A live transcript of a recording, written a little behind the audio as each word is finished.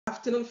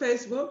afternoon,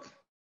 Facebook.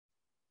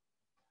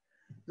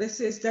 This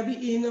is Debby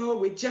Enoe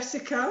with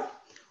Jessica,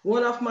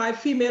 one of my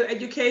female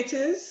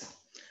educators,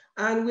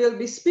 and we'll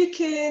be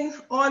speaking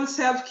on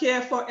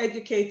self-care for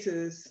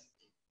educators.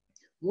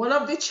 One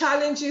of the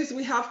challenges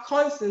we have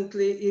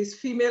constantly is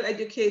female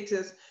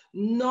educators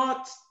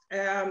not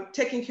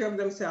taking care of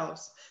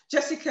themselves.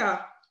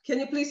 Jessica, can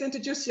you please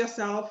introduce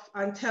yourself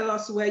and tell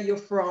us where you're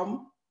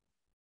from?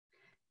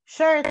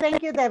 Sure,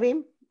 thank you,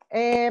 Debbie.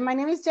 My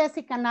name is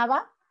Jessica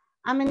Nava.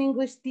 I'm an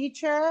English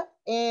teacher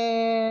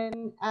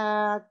and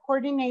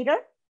coordinator.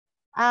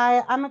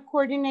 I'm a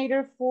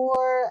coordinator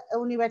for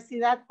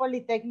Universidad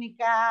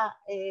Politécnica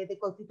de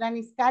Cuautitlán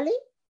Izcalli.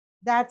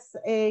 That's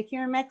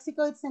here in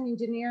Mexico. It's an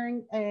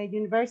engineering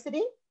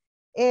university.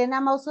 And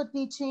I'm also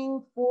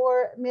teaching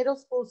for middle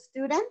school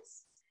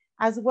students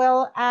as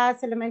well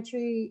as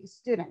elementary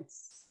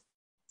students.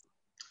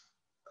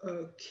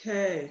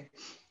 Okay.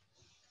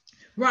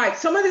 Right,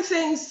 some of the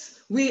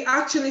things we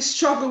actually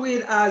struggle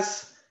with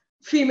as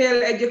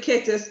female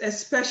educators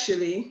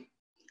especially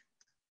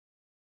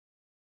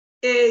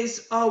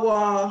is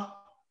our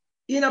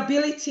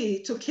inability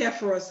to care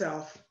for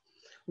ourselves.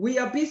 We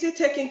are busy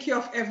taking care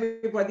of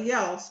everybody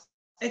else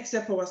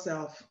except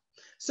ourselves.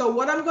 So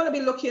what I'm going to be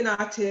looking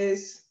at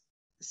is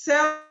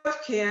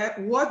self-care.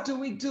 What do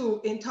we do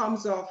in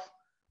terms of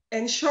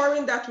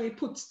ensuring that we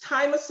put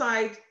time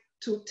aside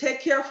to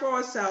take care for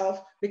ourselves?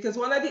 Because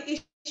one of the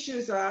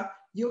issues are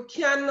you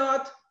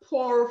cannot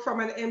pour from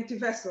an empty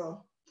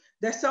vessel.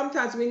 That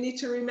sometimes we need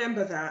to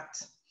remember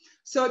that.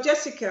 So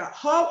Jessica,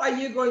 how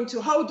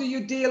do you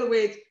deal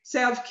with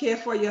self-care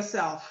for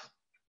yourself?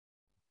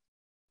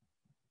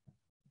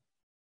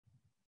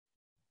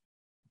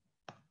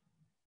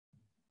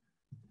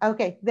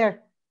 Okay,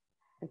 there.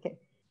 Okay.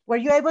 Were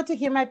you able to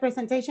hear my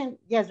presentation?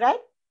 Yes,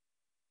 right?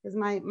 Is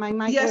my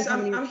mic? Yes,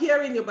 I'm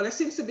hearing you, but there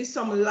seems to be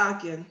some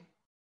lagging.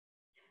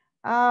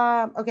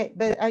 Okay,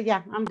 but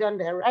yeah, I'm done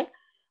there, right?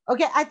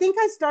 Okay, I think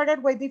I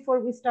started way before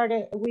we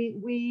started.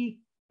 We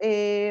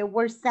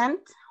were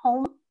sent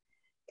home.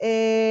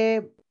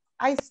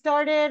 I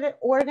started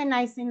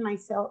organizing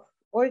myself,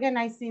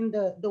 organizing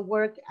the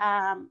work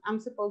I'm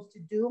supposed to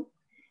do.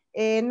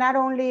 Not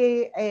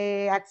only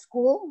at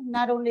school,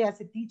 not only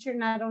as a teacher,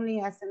 not only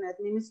as an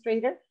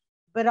administrator,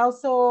 but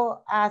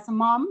also as a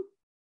mom,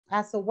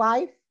 as a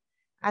wife,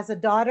 as a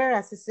daughter,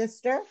 as a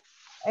sister.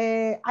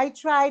 I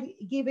tried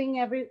giving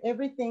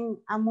everything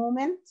a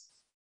moment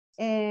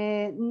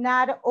and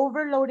not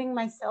overloading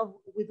myself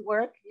with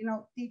work. You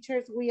know,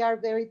 teachers, we are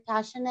very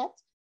passionate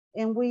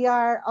and we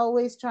are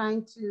always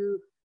trying to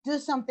do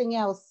something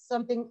else,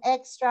 something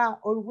extra,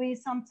 or we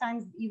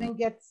sometimes even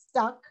get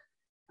stuck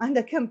on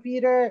the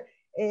computer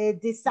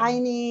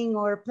designing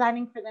or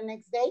planning for the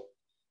next day.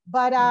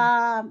 But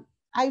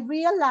I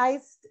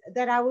realized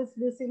that I was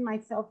losing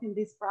myself in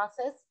this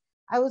process.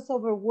 I was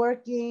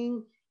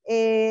overworking.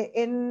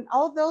 And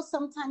although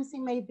sometimes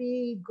it may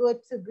be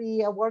good to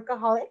be a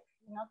workaholic,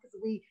 you know, because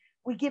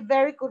we get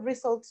very good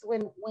results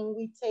when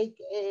we take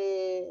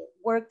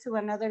work to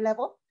another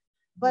level.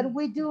 But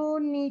we do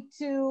need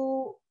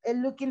to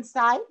look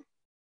inside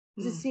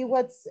to see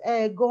what's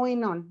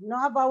going on. No,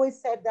 I've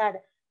always said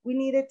that we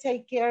need to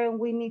take care and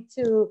we need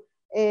to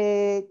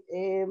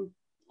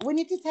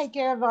take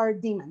care of our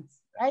demons,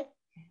 right?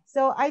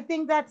 So I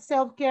think that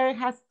self-care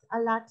has a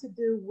lot to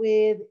do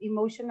with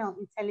emotional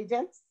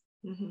intelligence.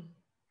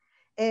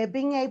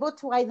 Being able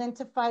to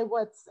identify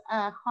what's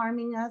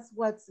harming us,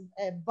 what's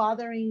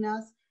bothering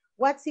us,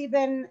 what's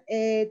even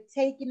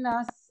taking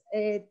us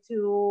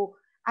to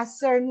a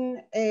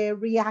certain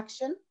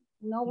reaction.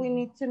 You know, we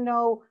need to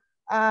know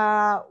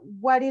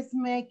what is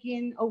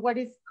making or what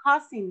is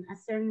causing a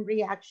certain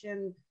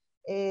reaction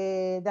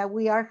that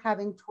we are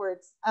having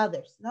towards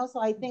others. No? So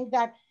I think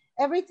that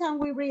every time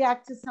we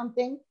react to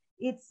something,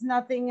 it's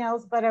nothing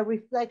else but a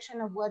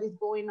reflection of what is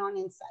going on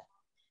inside.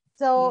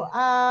 So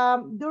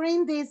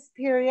during this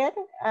period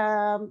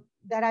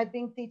that I've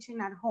been teaching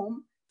at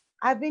home,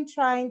 I've been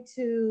trying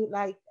to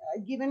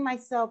giving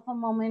myself a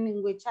moment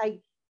in which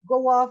I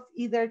go off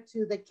either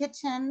to the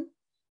kitchen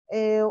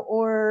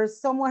or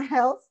somewhere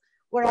else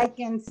where I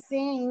can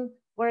sing,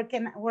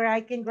 where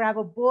I can grab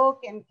a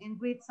book and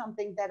read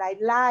something that I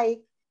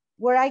like,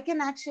 where I can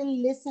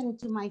actually listen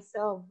to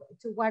myself,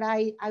 to what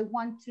I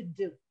want to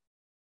do,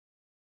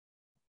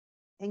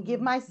 and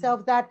give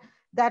myself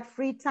that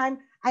free time.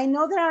 I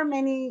know there are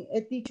many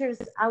teachers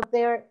out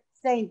there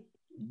saying,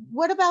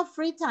 what about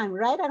free time,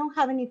 right? I don't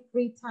have any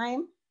free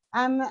time.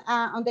 I'm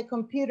on the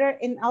computer,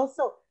 and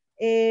also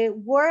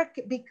work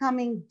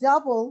becoming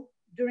double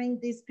during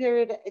this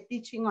period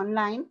teaching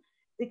online,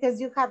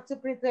 because you have to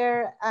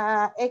prepare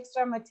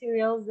extra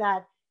materials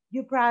that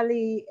you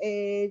probably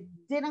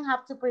didn't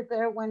have to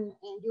prepare when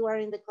you are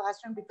in the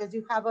classroom, because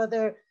you have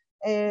other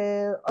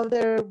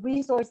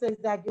resources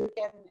that you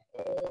can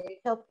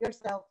help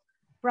yourself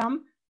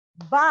from.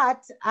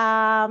 But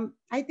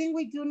I think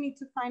we do need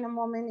to find a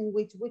moment in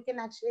which we can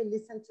actually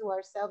listen to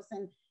ourselves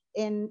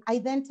and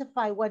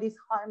identify what is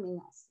harming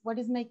us, what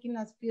is making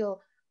us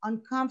feel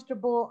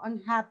uncomfortable,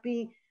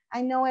 unhappy.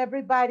 I know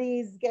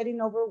everybody's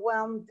getting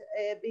overwhelmed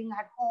being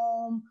at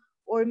home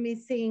or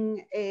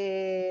missing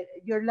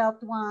your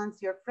loved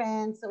ones, your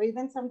friends, or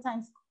even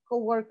sometimes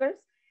coworkers.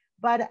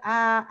 But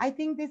I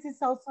think this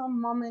is also a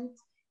moment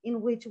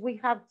in which we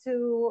have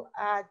to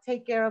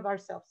take care of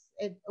ourselves,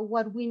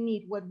 what we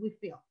need, what we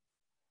feel.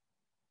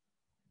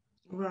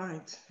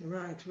 Right,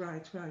 right,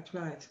 right, right,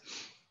 right.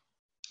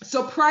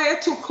 So prior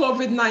to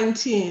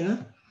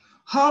COVID-19,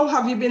 how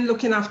have you been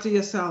looking after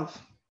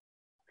yourself?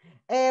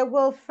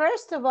 Well,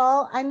 first of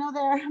all, I know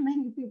there are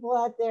many people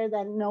out there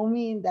that know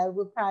me and that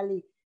will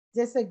probably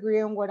disagree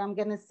on what I'm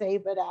going to say,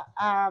 but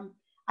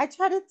I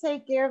try to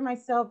take care of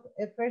myself,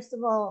 first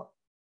of all,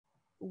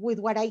 with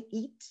what I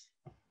eat.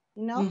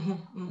 You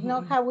Mm-hmm,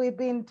 know mm-hmm. how we've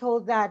been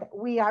told that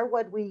we are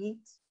what we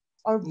eat,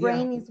 our Yeah.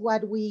 brain is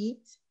what we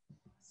eat.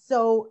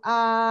 So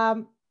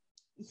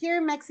here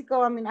in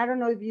Mexico, I mean, I don't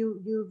know if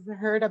you've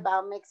heard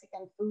about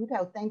Mexican food,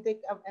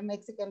 authentic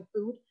Mexican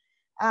food.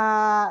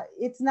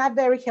 It's not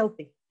very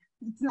healthy.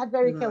 It's not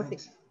very healthy.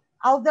 Right.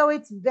 Although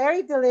it's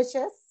very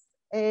delicious,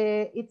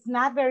 it's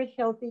not very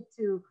healthy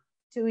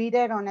to eat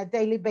it on a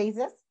daily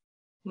basis.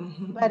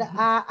 Mm-hmm, But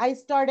mm-hmm. I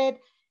started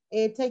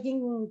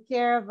taking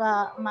care of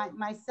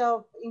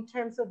myself in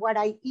terms of what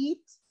I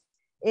eat,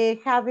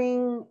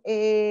 having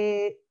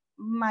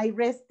my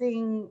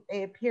resting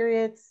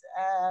periods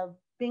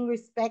being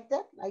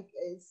respected, like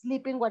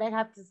sleeping what I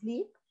have to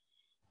sleep.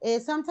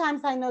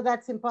 Sometimes I know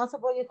that's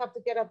impossible. You have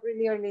to get up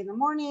really early in the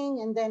morning,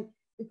 and then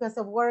because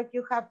of work,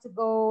 you have to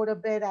go to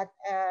bed at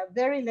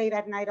very late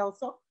at night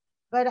also.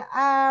 But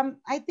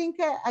I think,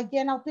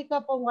 again, I'll pick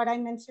up on what I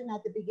mentioned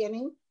at the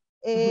beginning.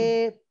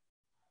 Mm-hmm. Uh,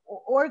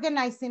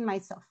 organizing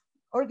myself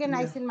Yeah.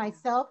 organizing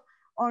myself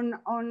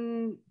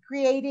on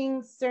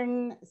creating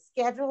certain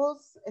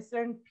schedules,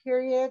 certain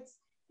periods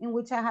in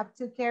which I have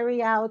to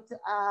carry out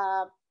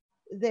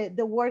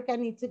the work I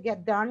need to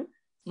get done.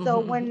 Mm-hmm,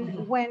 So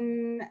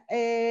mm-hmm.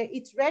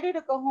 it's ready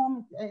to go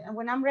home,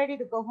 when I'm ready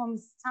to go home,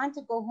 it's time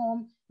to go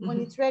home. When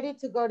Mm-hmm. it's ready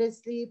to go to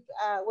sleep,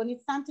 when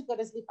it's time to go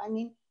to sleep, I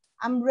mean,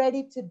 I'm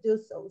ready to do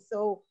so.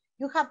 So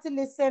you have to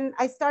listen.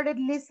 I started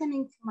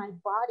listening to my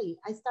body.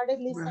 I started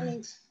listening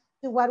Right.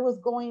 to what was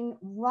going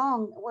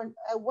wrong, when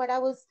what I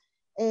was,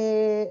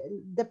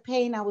 the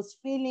pain I was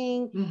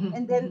feeling, Mm-hmm,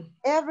 and then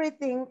mm-hmm.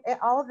 everything,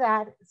 all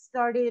that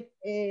started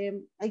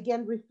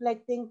again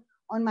reflecting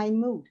on my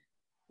mood.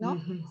 No,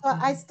 Mm-hmm, so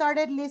I mm-hmm.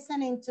 started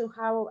listening to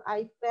how I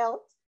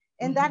felt,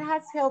 and that Mm-hmm.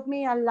 has helped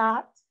me a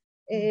lot,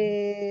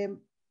 Mm-hmm.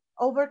 um,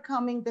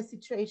 overcoming the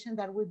situation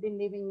that we've been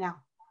living now.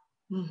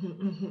 Mm-hmm,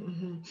 mm-hmm,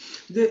 mm-hmm.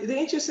 The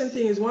interesting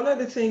thing is one of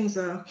the things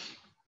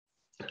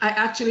I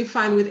actually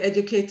find with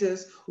educators,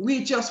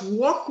 we just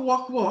walk,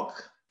 walk, walk,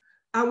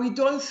 and we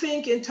don't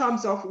think in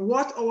terms of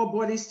what our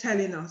body's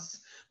telling us.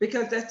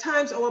 Because there's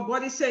times our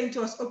body's saying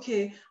to us,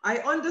 okay, I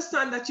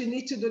understand that you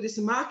need to do this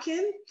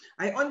marking.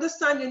 I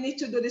understand you need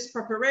to do this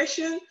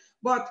preparation,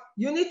 but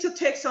you need to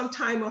take some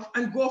time off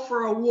and go for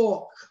a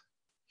walk.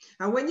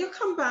 And when you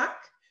come back,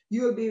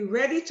 you'll be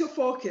ready to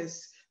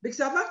focus. Because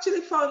I've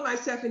actually found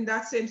myself in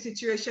that same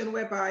situation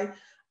whereby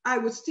I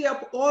would stay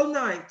up all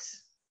night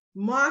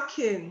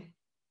marking,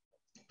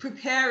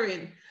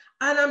 preparing,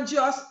 and I'm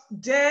just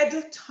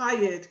dead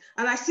tired.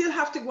 And I still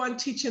have to go and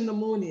teach in the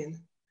morning,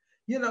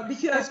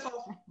 because of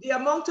the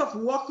amount of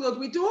workload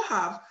we do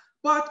have.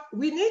 But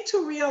we need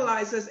to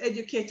realize as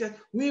educators,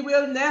 we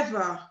will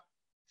never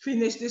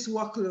finish this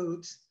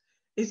workload.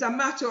 It's a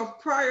matter of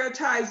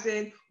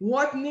prioritizing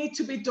what needs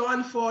to be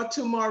done for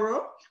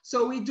tomorrow.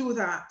 So we do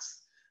that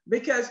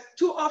because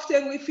too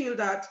often we feel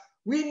that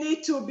we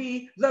need to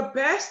be the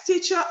best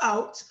teacher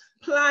out,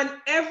 plan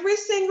every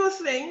single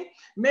thing,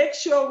 make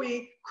sure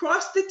we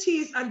cross the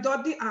T's and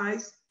dot the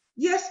I's.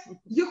 Yes,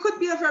 you could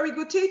be a very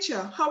good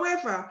teacher.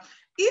 However,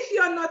 if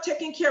you're not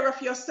taking care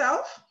of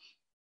yourself,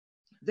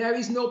 there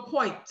is no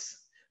point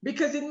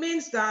because it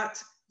means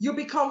that you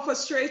become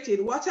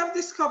frustrated. What I've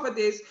discovered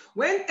is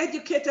when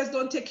educators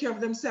don't take care of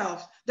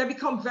themselves, they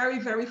become very,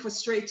 very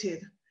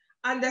frustrated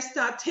and they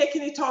start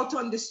taking it out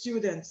on the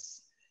students.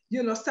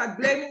 Start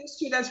blaming the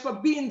students for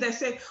being there,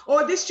 saying,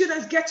 oh, these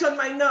students get on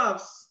my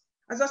nerves.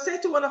 As I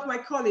said to one of my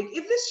colleagues,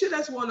 if these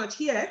students were not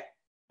here,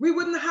 we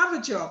wouldn't have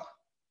a job.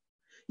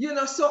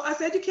 So as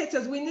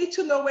educators, we need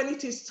to know when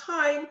it is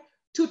time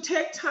to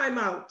take time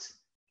out.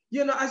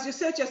 As you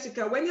said,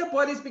 Jessica, when your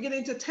body is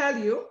beginning to tell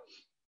you,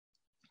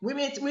 we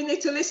need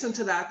to listen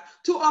to that.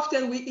 Too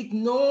often we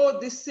ignore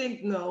the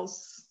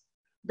signals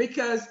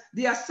because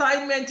the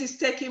assignment is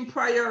taking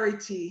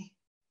priority.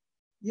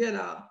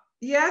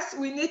 Yes,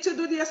 we need to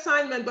do the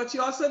assignment, but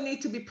you also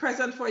need to be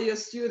present for your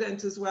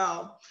students as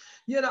well.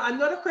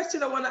 Another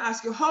question I want to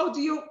ask you, how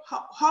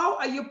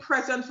are you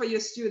present for your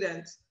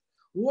students?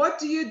 What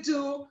do you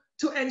do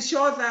to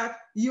ensure that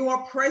you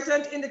are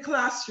present in the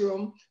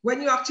classroom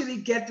when you actually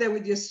get there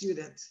with your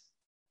students?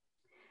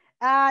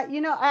 Uh, you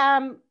know,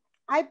 um,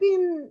 I've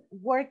been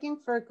working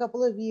for a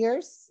couple of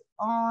years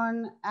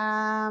on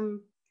I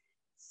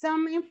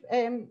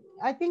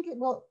think,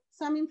 well,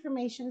 some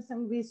information,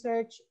 some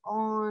research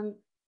on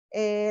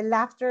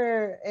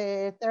laughter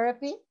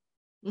therapy.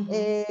 Mm-hmm.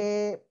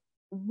 Uh,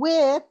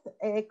 with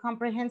a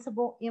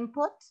comprehensible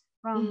input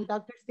from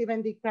Dr.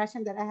 Stephen D.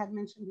 Krashen that I had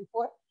mentioned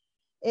before.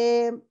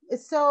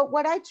 So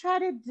what I try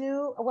to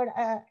do,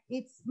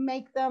 it's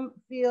make them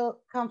feel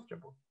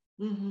comfortable.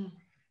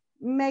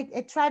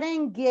 Try to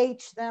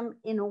engage them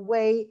in a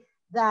way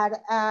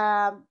that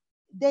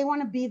they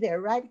want to be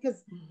there, right?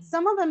 Because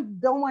some of them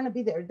don't want to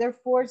be there. They're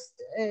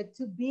forced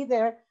to be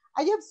there.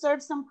 I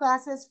observed some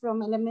classes from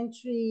my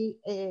elementary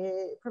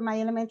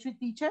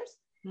teachers,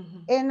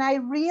 and I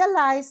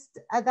realized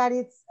that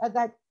it's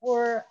that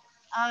for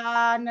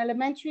an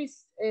elementary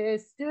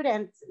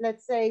student,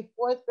 let's say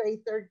 4th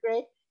grade, 3rd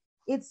grade,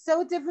 it's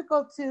so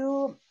difficult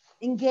to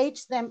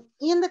engage them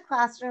in the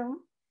classroom.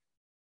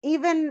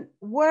 Even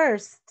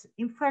worse,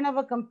 in front of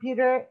a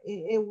computer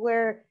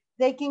where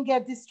they can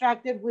get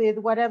distracted with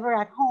whatever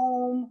at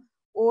home,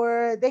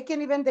 or they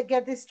can even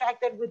get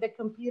distracted with the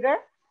computer,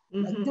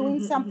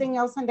 doing something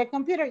else on the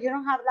computer. You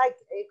don't have like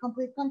a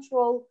complete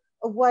control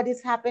of what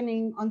is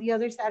happening on the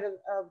other side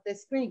of the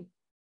screen.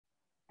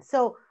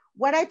 So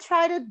what I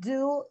try to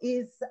do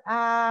is,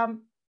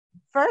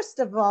 first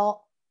of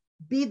all,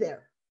 be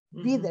there,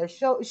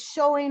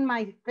 showing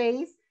my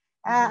face.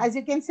 As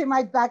you can see,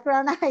 my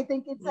background, I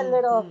think it's a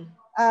little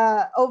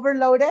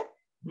overloaded,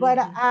 but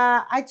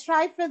I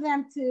try for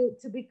them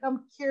to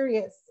become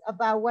curious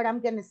about what I'm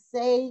going to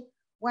say,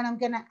 what I'm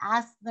going to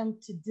ask them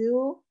to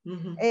do.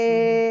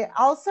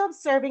 Also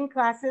observing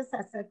classes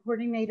as a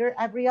coordinator,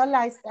 I've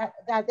realized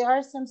that there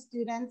are some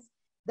students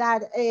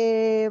that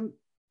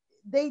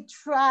they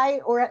try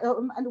or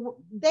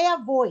they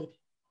avoid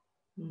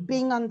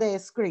being on the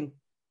screen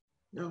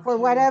for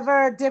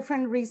whatever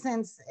different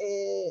reasons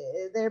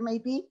there may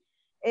be.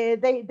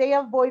 They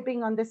avoid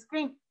being on the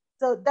screen.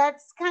 So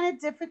that's kind of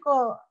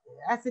difficult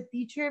as a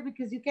teacher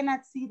because you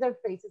cannot see their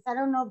faces. I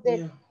don't know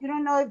if you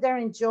don't know if they're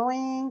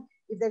enjoying,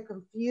 if they're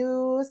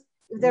confused,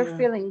 if they're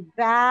feeling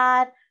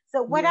bad.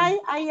 So what I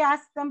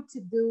ask them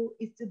to do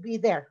is to be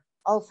there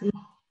also. You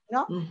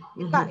know,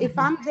 if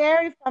I'm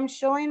there, if I'm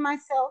showing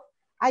myself,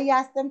 I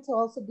ask them to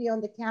also be on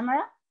the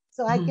camera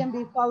so I can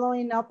be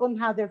following up on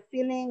how they're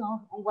feeling, on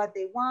what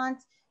they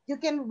want. You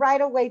can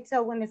right away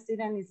tell when a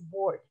student is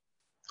bored.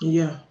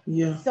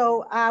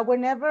 So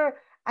whenever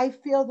I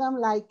feel them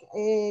like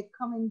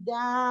coming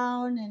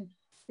down and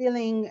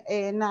feeling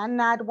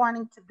not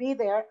wanting to be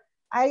there,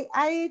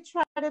 I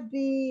try to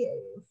be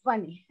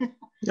funny.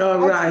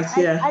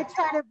 I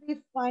try to be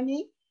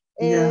funny.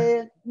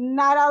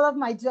 Not all of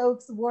my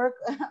jokes work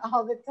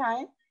all the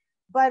time,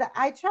 but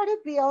I try to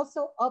be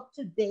also up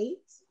to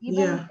date,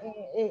 even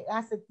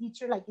as a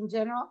teacher, like in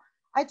general.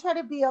 I try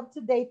to be up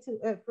to date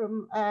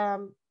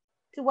to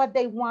what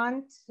they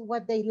want,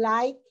 what they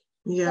like,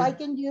 so I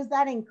can use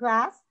that in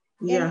class.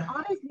 And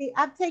honestly,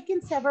 I've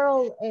taken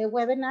several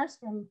webinars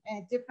from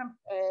different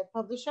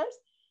publishers.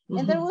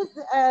 And there was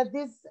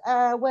this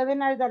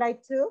webinar that I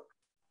took,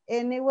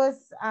 and it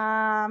was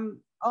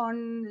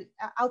on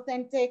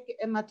authentic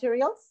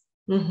materials.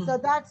 So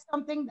that's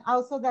something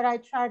also that I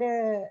try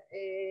to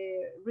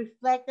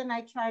reflect and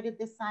I try to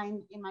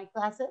design in my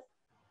classes,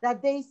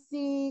 that they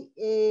see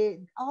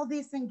all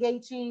this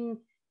engaging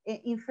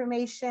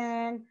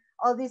information,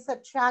 all this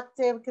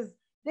attractive, because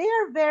they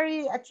are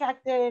very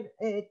attracted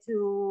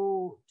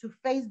to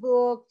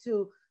Facebook,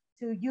 to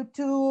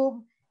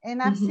YouTube.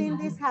 And I've seen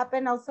this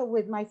happen also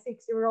with my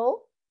 6-year-old.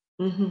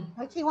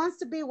 Like he wants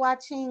to be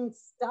watching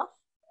stuff,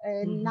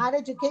 not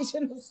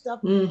educational stuff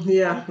on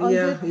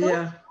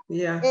YouTube.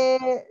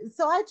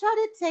 So I try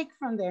to take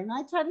from there, and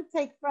I try to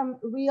take from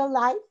real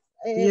life,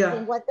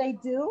 from what they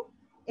do,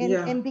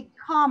 and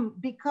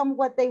become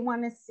what they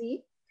want to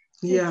see,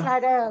 to try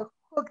to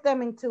hook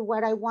them into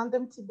what I want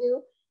them to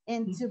do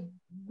and to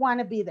want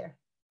to be there.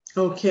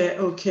 Okay,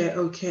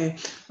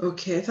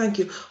 thank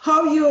you.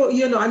 How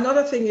you know,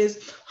 another thing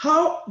is,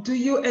 how do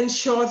you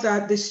ensure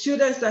that the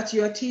students that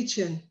you are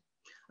teaching,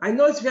 I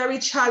know it's very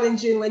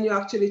challenging when you're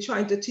actually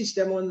trying to teach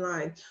them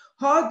online.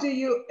 How do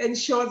you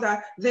ensure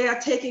that they are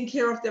taking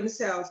care of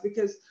themselves?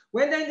 Because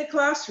when they're in the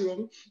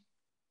classroom,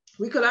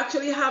 we could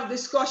actually have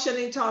discussion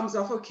in terms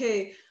of,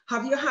 okay,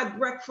 have you had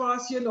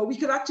breakfast? You know, we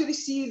could actually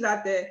see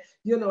that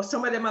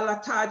some of them are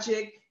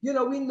lethargic. You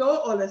know, we know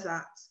all of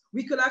that.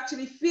 We could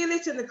actually feel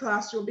it in the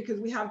classroom because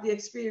we have the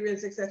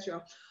experience,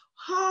 etc.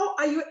 How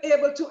are you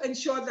able to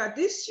ensure that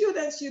these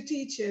students you're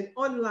teaching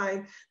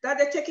online, that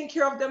they're taking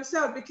care of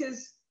themselves?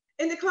 Because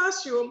in the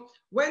classroom,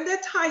 when they're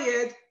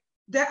tired,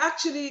 they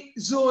actually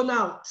zone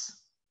out.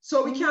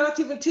 So we cannot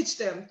even teach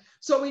them.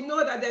 So we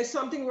know that there's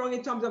something wrong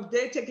in terms of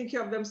they taking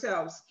care of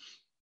themselves.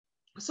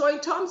 So in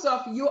terms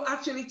of you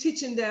actually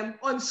teaching them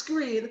on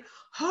screen,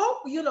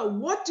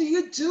 what do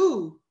you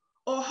do?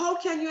 Or how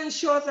can you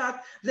ensure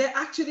that they're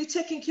actually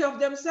taking care of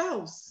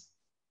themselves?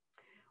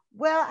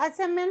 Well, as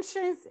I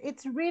mentioned,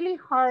 it's really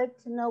hard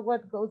to know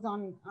what goes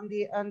on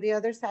the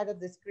other side of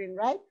the screen,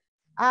 right?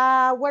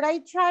 What I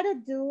try to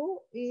do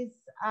is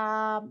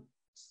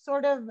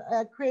sort of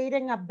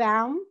creating a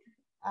bound,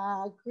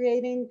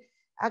 creating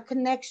a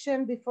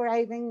connection before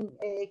I even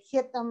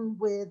hit them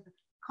with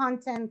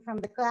content from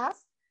the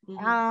class.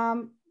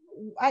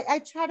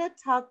 I try to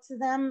talk to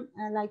them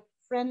like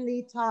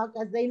friendly talk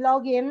as they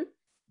log in.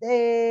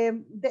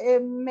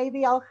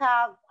 Maybe I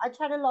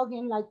try to log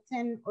in like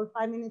 10 or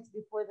 5 minutes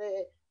before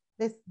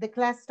the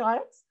class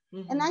starts.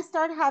 Mm-hmm. And I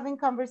start having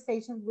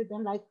conversations with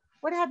them like,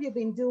 what have you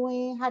been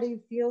doing? How do you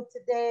feel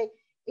today?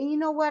 And you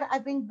know what?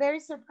 I've been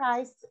very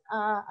surprised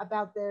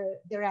about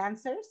their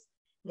answers.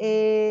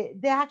 They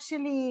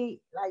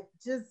actually like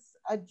just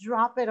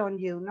drop it on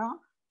you, no?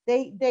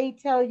 They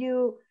tell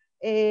you,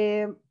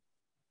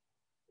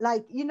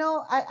 like,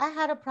 I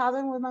had a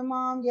problem with my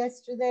mom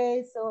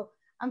yesterday, so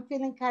I'm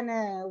feeling kind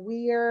of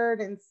weird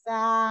and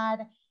sad,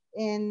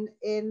 and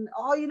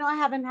oh, I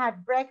haven't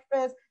had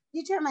breakfast.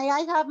 Teacher, may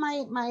I have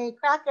my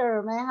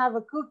cracker? May I have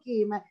a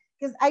cookie?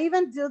 Because I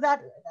even do that.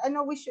 I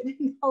know we shouldn't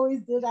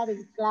always do that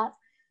in class,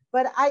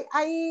 but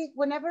I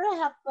whenever I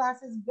have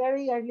classes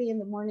very early in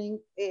the morning,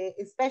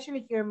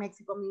 especially here in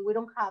Mexico, I mean, we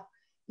don't have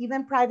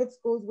even private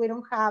schools. We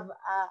don't have.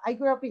 I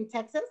grew up in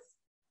Texas,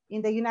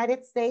 in the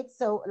United States,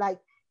 so like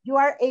you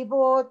are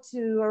able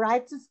to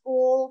arrive to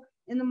school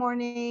in the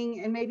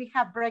morning and maybe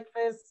have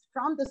breakfast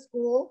from the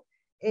school.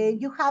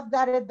 You have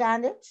that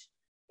advantage,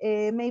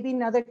 maybe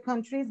in other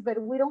countries, but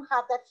we don't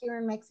have that here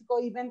in Mexico.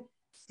 Even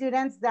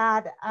students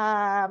that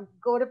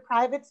go to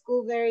private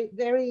school, very,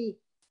 very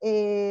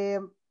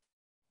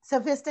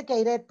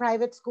sophisticated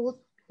private schools,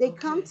 they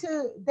come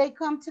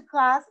to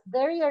class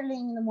very early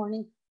in the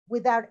morning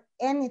without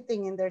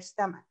anything in their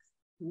stomachs.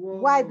 Whoa.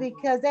 Why?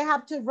 Because they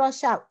have to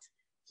rush out.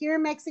 Here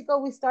in Mexico,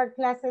 we start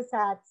classes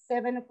at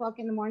 7 o'clock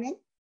in the morning.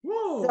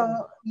 Whoa.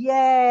 So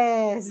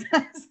yes,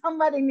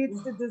 somebody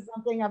needs to do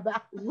something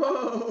about it.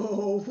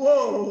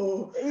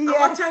 Whoa. Yes. And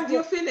what time do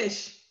you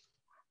finish?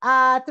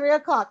 3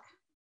 o'clock.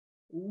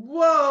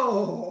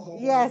 Whoa.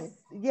 Yes.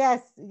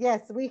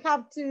 We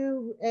have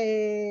to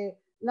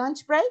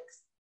lunch breaks,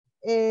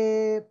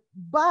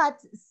 but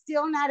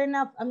still not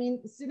enough. I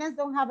mean, students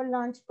don't have a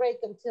lunch break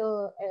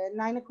until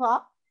 9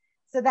 o'clock.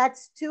 So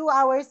that's 2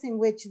 hours in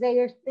which they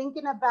are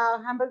thinking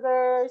about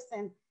hamburgers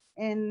and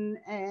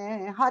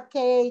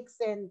hotcakes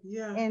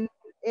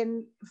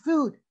and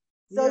food.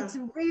 So it's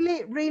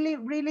really, really,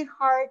 really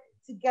hard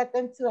to get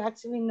them to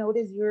actually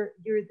notice you're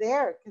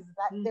there, because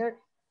they're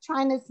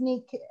trying to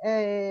sneak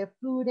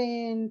food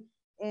in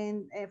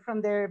and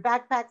from their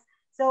backpacks.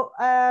 So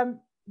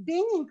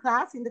being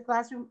in the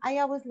classroom, I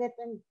always let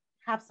them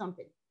have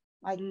something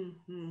like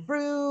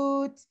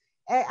fruit.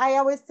 I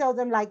always tell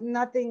them like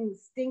nothing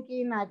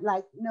stinky, not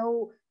like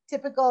no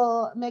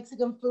typical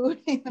Mexican food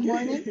in the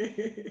morning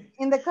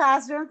in the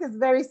classroom, because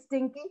very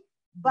stinky,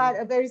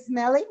 but very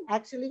smelly,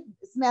 actually.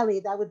 Smelly,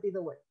 that would be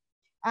the word.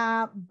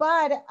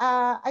 But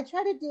I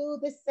try to do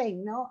the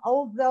same, no?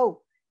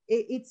 Although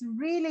it's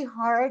really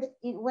hard.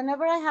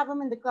 Whenever I have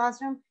them in the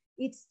classroom,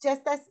 it's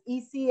just as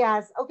easy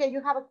as, okay,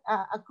 you have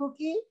a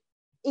cookie,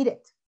 eat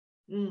it.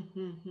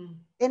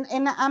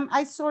 And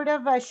I sort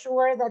of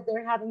assure that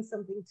they're having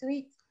something to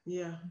eat.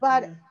 Yeah.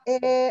 But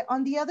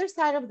on the other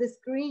side of the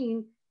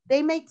screen,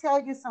 they may tell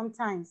you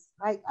sometimes,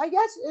 like, oh,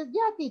 yes,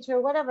 yeah,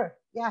 teacher, whatever.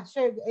 Yeah,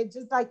 sure. It's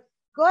just like,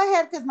 go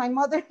ahead, because my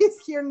mother is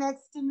here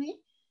next to me.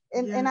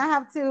 And I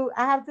have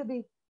to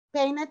be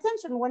paying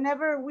attention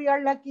whenever we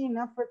are lucky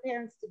enough for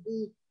parents to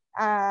be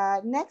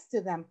next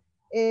to them.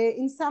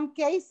 In some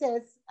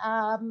cases,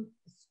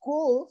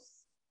 schools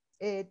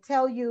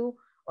tell you,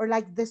 or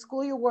like the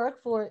school you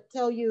work for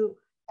tells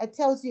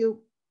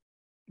you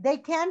they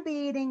can be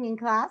eating in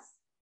class.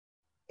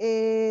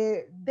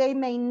 They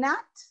may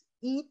not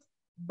eat,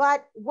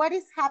 but what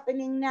is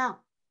happening now?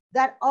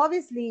 That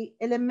obviously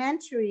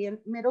elementary and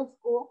middle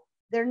school,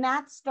 they're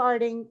not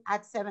starting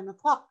at 7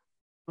 o'clock.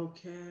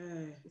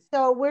 Okay.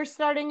 So we're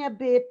starting a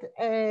bit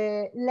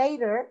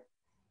later.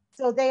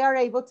 So they are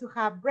able to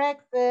have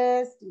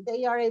breakfast.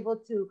 They are able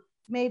to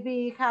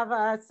maybe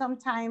have some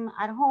time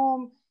at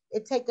home,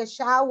 take a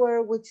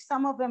shower, which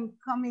some of them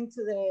come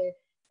into the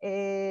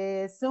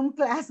Zoom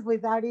class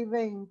without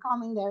even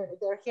combing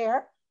their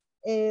hair.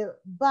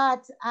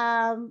 But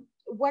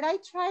what I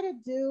try to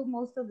do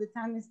most of the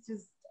time is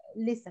just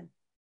listen.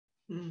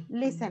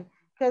 Listen,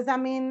 because I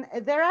mean,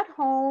 they're at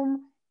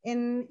home,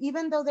 and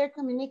even though they're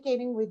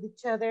communicating with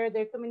each other,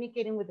 they're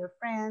communicating with their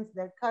friends,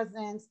 their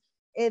cousins,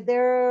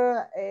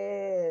 they're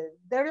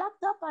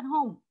locked up at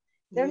home.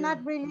 They're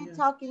not really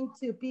talking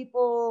to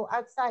people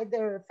outside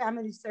their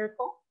family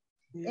circle.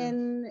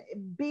 And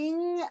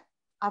being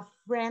a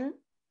friend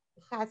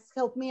has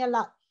helped me a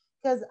lot,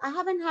 because I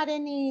haven't had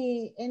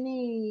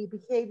any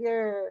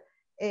behavior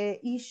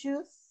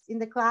issues in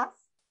the class.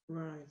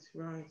 Right.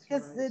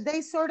 Because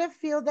they sort of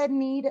feel that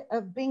need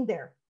of being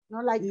there. You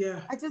know, like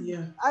I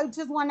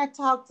just want to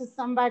talk to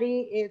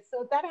somebody.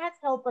 So that has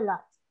helped a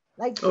lot.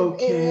 Like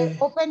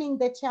opening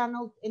the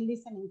channel and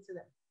listening to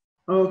them.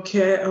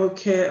 Okay.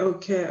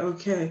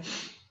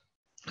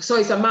 So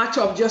it's a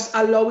matter of just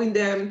allowing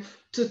them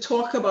to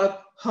talk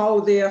about how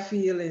they are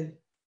feeling.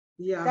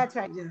 Yeah. That's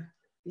right.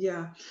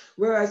 Yeah.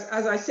 Whereas,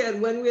 as I said,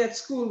 when we're at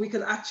school, we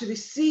can actually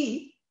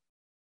see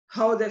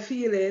how they're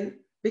feeling,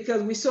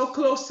 because we're so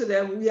close to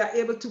them. We are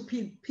able to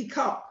pick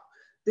up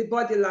the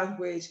body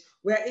language.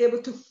 We're able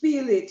to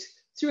feel it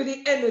through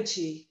the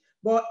energy.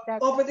 but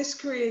That's over the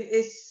screen,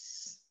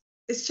 it's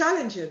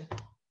challenging.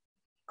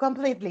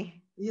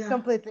 completely, Yeah,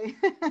 completely.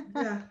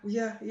 yeah,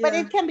 yeah, But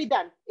yeah, it can be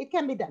done. It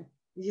can be done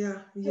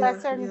yeah, to a yeah,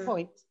 certain yeah,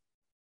 point.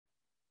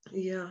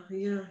 yeah,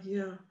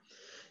 yeah,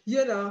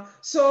 yeah.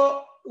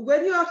 So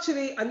when you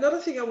actually, another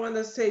thing I want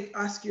to say,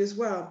 ask you as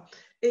well,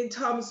 in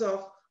terms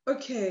of,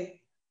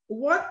 okay,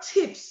 what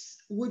tips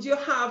would you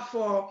have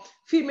for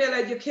female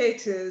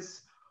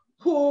educators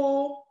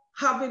who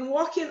have been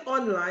working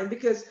online?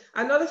 Because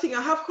another thing,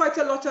 I have quite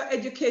a lot of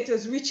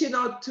educators reaching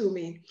out to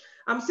me.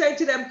 I'm saying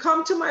to them,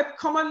 come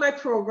on my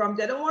program.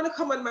 They don't want to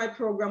come on my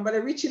program, but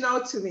they're reaching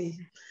out to me.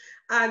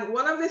 And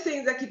one of the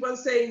things I keep on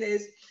saying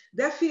is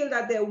they feel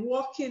that they're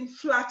working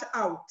flat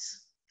out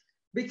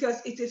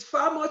because it is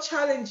far more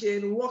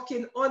challenging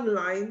working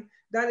online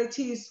than it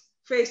is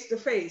face to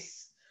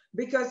face.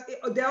 Because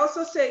they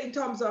also say, in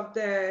terms of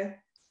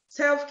their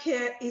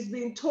self-care, is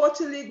being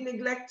totally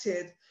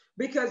neglected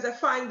because they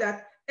find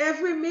that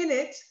every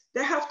minute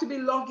they have to be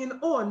logging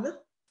on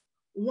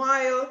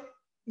while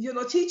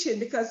teaching.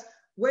 Because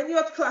when you're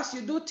at class,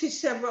 you do teach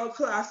several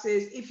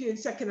classes if you're in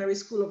secondary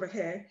school over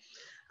here,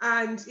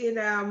 and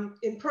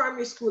in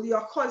primary school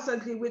you're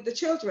constantly with the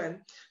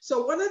children.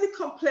 So one of the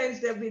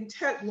complaints they've been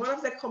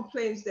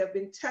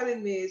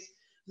telling me is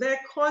they're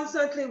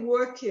constantly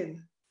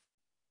working,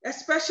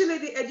 especially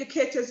the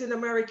educators in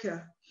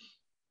America.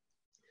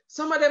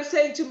 Some of them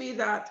saying to me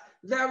that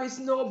there is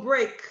no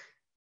break.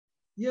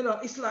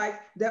 It's like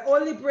the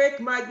only break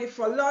might be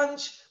for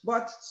lunch,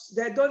 but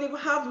they don't even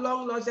have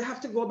long lunch. They have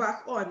to go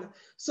back on.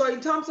 So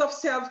in terms of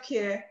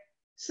self-care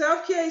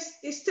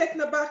is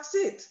taking a back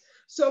seat.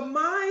 So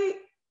my,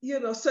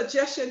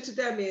 suggestion to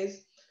them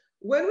is,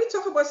 when we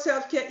talk about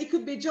self-care, it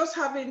could be just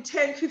having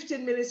 10,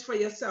 15 minutes for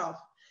yourself.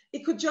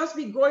 It could just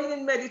be going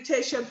in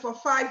meditation for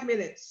 5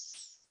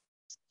 minutes,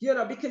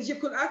 because you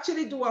could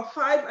actually do a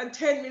 5 and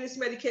 10 minutes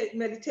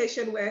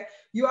meditation where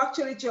you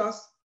actually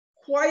just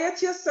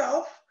quiet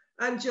yourself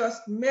and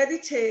just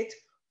meditate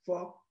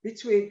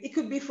it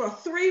could be for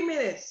 3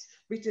 minutes,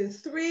 between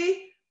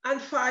 3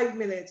 and 5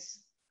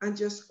 minutes, and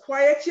just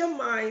quiet your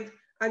mind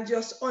and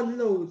just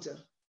unload.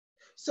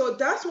 So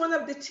that's one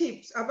of the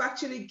tips. I've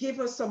actually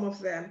given some of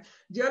them.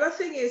 The other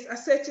thing is, I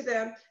said to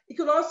them, it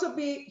could also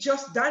be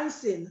just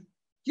dancing.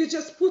 You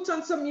just put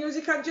on some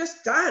music and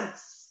just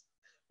dance.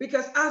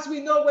 Because as we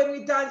know, when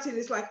we dance,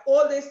 it's like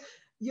all this,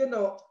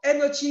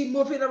 energy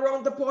moving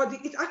around the body.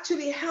 It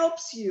actually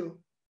helps you.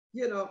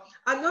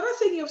 Another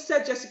thing you've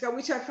said, Jessica,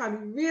 which I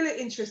found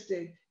really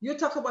interesting, you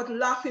talk about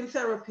laughing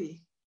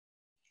therapy.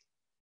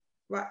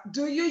 Right?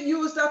 Do you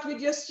use that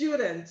with your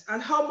students?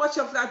 And how much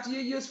of that do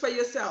you use for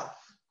yourself?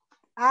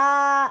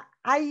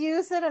 I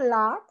use it a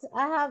lot.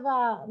 I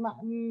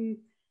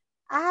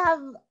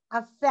have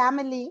a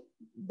family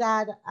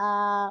that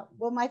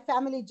my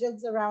family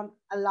jokes around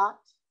a lot.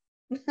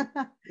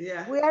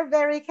 Yeah. We are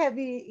very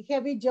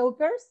heavy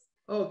jokers.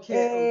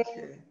 Okay.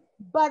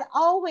 But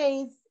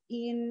always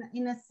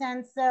in a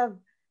sense of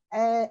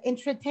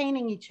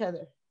entertaining each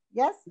other.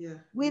 Yes. Yeah.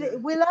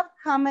 We love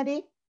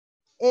comedy,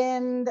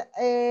 and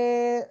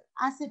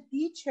as a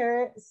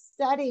teacher,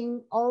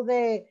 studying all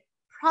the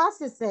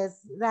processes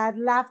that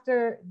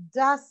laughter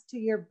does to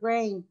your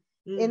brain,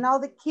 and all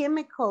the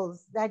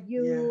chemicals that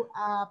you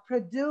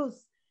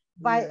produce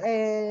by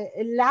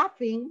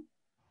laughing.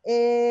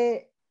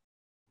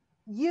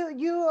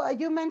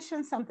 You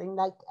mentioned something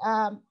like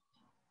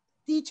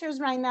teachers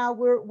right now,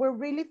 we're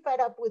really fed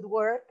up with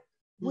work.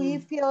 We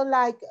feel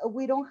like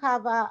we don't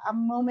have a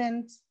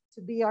moment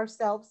to be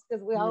ourselves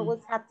because we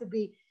always have to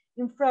be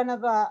in front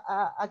of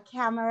a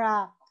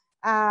camera,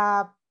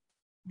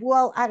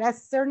 well, at a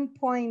certain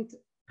point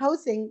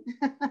posing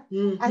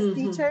as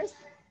teachers.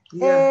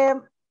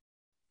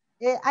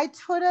 I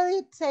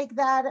totally take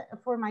that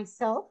for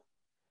myself,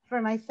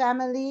 for my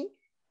family,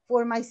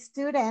 for my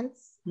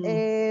students.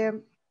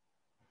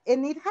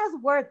 And it has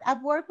worked.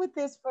 I've worked with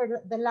this for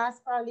the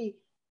last probably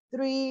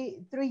three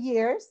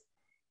years,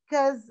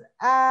 because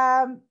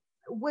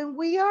when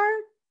we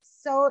are,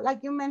 so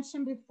like you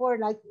mentioned before,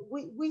 like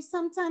we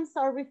sometimes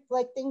are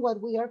reflecting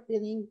what we are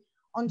feeling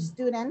on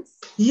students.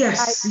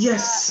 Yes, like,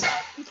 yes.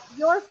 It's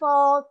your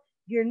fault.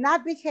 You're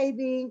not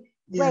behaving.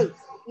 Wait,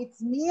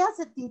 it's me as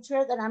a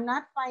teacher that I'm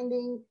not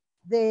finding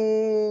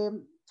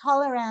the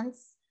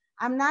tolerance.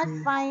 I'm not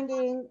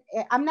finding,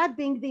 I'm not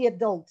being the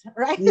adult,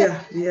 right?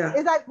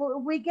 It's like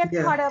we get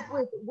caught up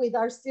with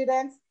our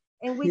students,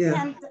 and we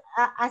can't,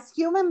 as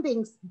human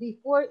beings,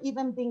 before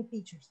even being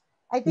teachers,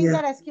 I think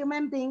that as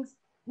human beings,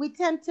 we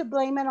tend to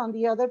blame it on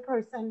the other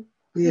person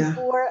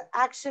before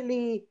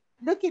actually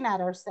looking at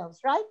ourselves,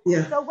 right?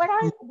 So what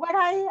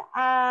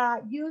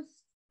I use,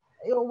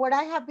 what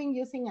I have been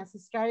using as a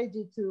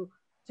strategy to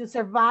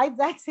survive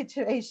that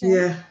situation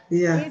is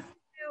to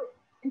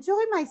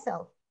enjoy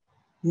myself.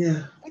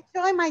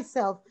 Enjoy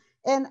myself.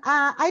 And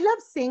I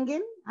love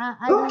singing.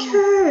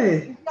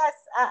 Yes,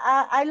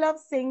 I love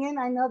singing.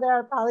 I know there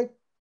are probably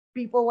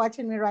people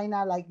watching me right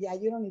now like, yeah,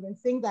 you don't even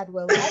sing that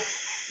well, right?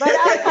 But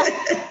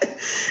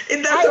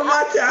it doesn't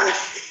matter.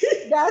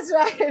 That's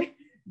right.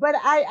 but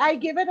I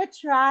give it a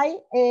try.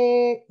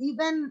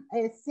 Even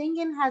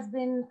singing has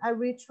been a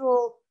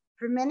ritual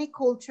for many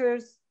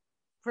cultures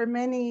for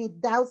many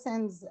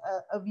thousands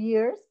of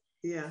years.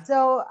 Yeah.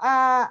 So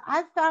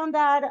I found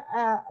that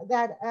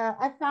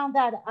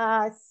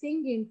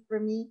singing for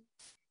me,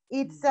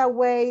 it's a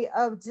way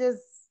of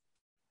just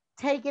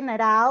taking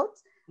it out,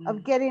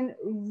 of getting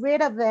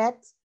rid of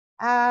it.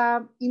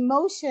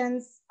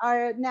 Emotions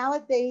are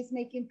nowadays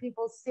making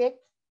people sick,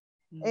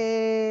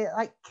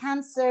 like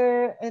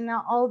cancer and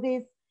all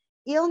these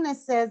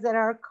illnesses that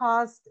are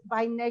caused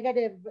by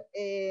negative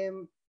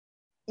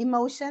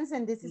emotions.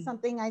 And this is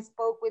something I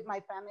spoke with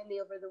my family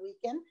over the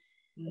weekend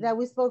that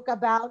we spoke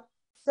about.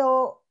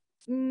 So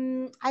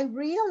I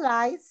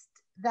realized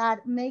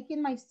that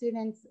making my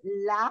students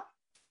laugh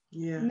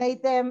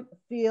made them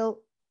feel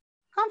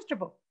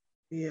comfortable.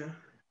 Yeah.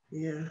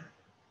 Yeah.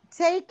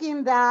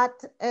 Taking that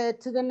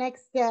to the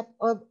next step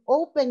of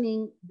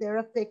opening their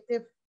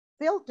affective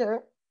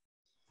filter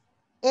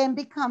and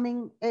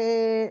becoming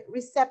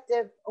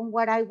receptive on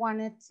what I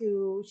wanted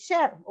to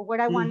share or what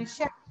I want to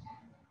share.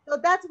 So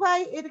that's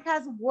why it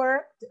has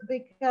worked,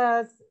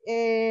 because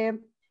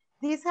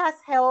this has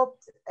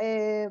helped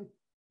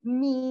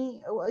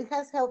me. It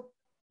has helped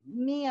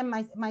me and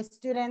my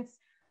students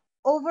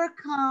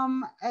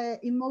overcome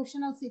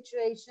emotional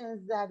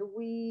situations that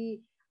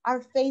we are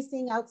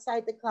facing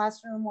outside the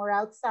classroom or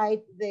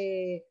outside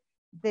the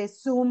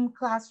Zoom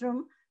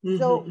classroom.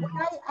 So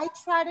what I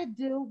try to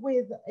do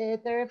with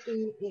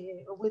therapy,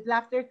 with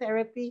laughter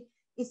therapy,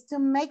 is to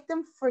make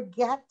them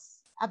forget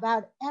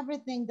about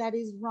everything that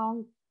is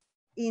wrong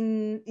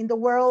in the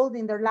world,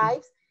 in their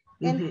lives,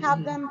 and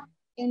have them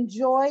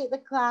enjoy the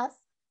class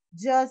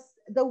just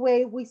the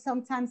way we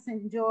sometimes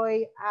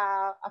enjoy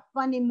a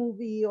funny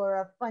movie or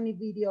a funny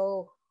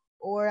video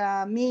or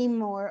a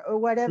meme or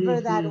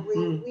whatever that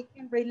we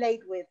can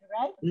relate with,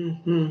 right?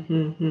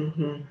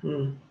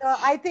 So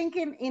I think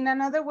in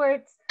another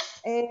words,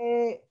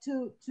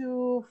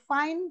 to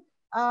find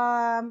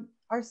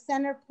our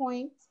center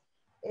point,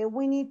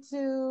 we need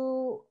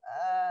to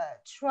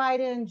try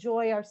to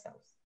enjoy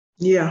ourselves.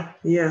 Yeah,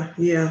 yeah,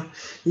 yeah,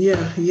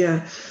 yeah,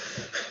 yeah.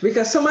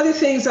 Because some of the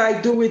things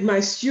I do with my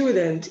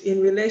student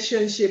in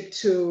relationship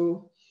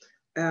to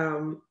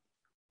them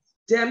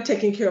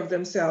taking care of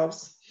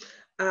themselves,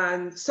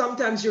 and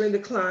sometimes during the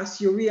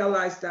class you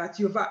realize that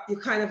you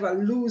kind of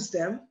lose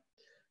them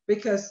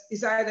because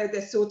it's either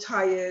they're so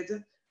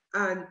tired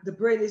and the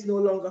brain is no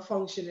longer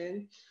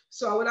functioning.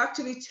 So I would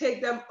actually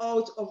take them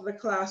out of the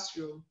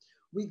classroom.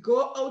 We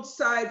go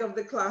outside of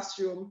the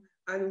classroom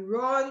and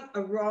run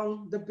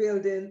around the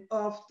building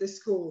of the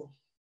school.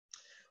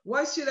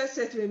 One student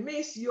said to me,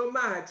 Miss, you're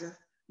mad.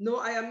 No,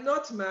 I am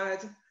not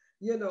mad.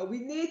 You know, we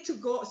need to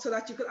go so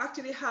that you can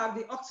actually have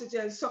the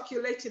oxygen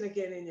circulating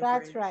again in your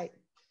brain. That's right.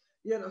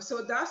 You know,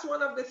 so that's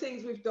one of the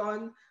things we've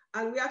done.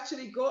 And we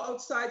actually go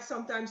outside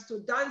sometimes to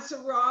dance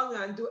around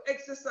and do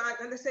exercise.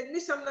 And they say,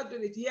 Miss, I'm not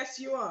doing it. Yes,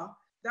 you are.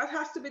 That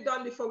has to be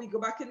done before we go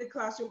back in the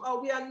classroom, or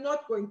we are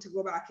not going to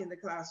go back in the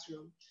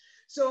classroom.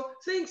 So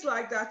things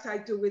like that I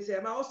do with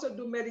them. I also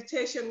do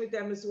meditation with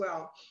them as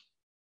well,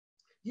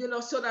 you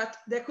know, so that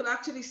they could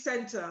actually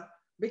center,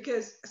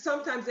 because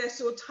sometimes they're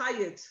so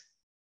tired,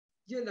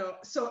 you know.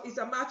 So it's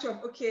a matter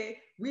of, okay,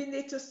 we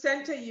need to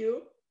center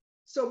you.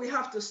 So we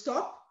have to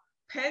stop,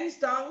 pens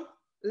down,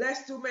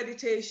 let's do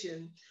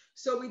meditation.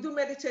 So we do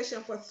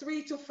meditation for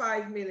 3 to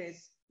 5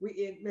 minutes. We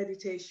in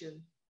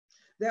meditation.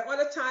 There are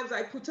other times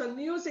I put on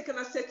music and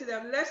I say to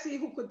them, let's see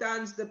who could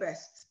dance the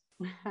best,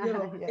 you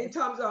know, yes, in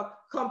terms of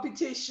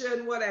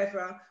competition,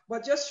 whatever,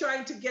 but just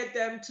trying to get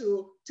them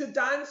to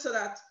dance so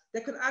that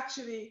they could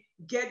actually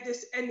get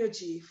this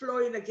energy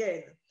flowing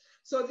again.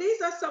 So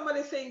these are some of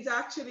the things I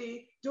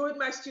actually do with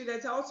my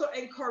students. I also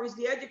encourage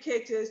the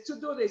educators to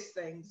do these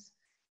things,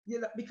 you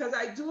know, because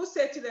I do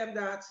say to them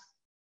that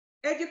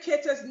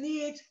educators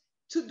need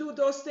to do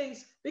those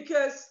things,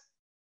 because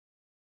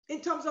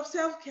in terms of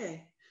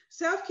self-care,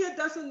 self-care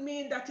doesn't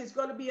mean that it's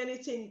going to be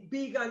anything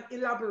big and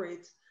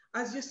elaborate.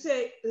 As you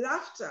say,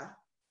 laughter,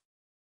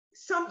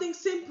 something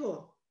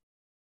simple.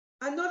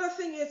 Another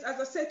thing is,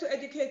 as I said to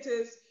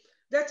educators,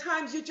 there are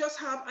times you just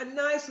have a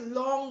nice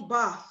long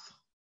bath.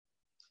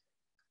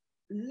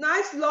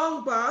 Nice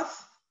long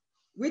bath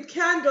with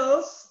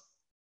candles,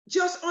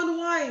 just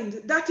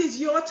unwind. That is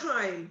your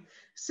time.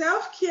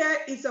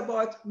 Self-care is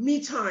about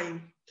me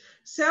time.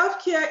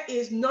 Self-care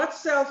is not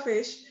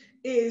selfish,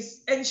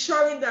 is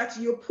ensuring that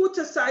you put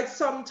aside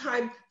some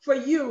time for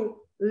you,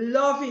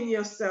 loving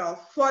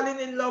yourself, falling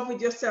in love with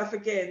yourself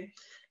again.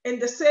 In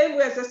the same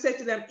way, as I said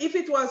to them, if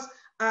it was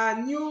a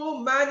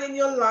new man in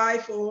your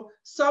life or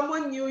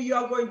someone new, you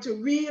are going to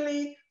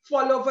really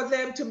fall over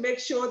them to make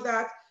sure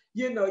that,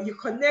 you know, you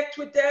connect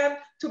with them,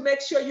 to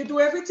make sure you do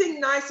everything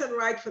nice and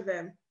right for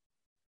them.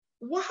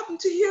 What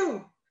happened to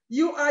you?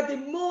 You are the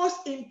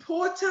most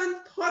important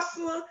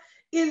person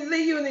in the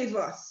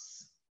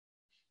universe.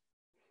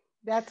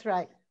 That's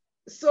right.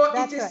 So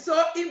it is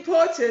so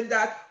important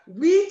that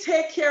we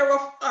take care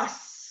of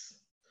us.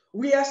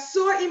 We are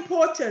so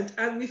important,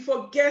 and we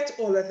forget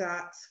all of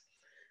that.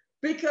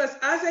 Because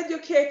as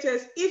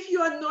educators, if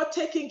you are not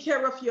taking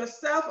care of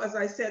yourself, as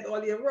I said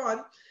earlier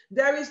on,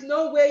 there is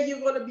no way you're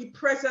going to be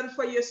present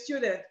for your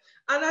student.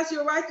 And as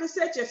you rightly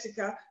said,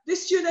 Jessica, the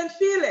student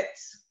feel it.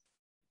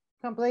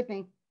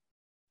 Completely.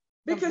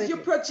 Because you're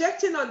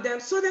projecting on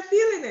them, so they're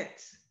feeling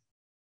it.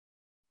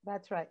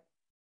 That's right.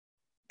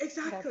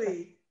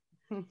 Exactly.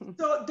 That's right.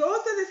 So those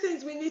are the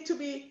things we need to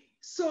be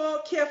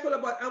so careful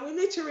about. And we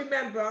need to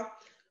remember,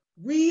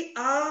 we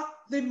are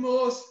the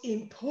most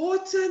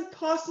important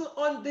person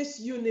on this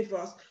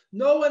universe.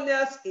 No one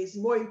else is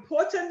more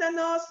important than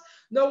us.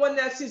 No one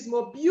else is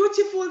more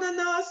beautiful than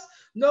us.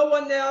 No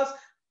one else,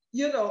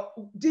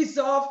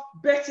 deserve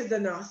better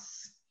than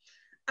us.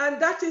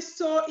 And that is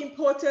so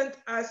important,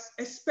 as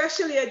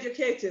especially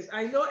educators.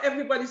 I know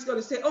everybody's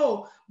going to say,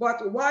 oh,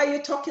 but why are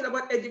you talking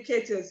about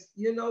educators?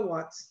 You know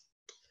what?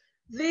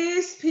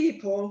 These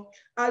people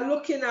are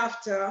looking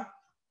after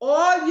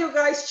all you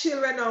guys'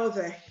 children out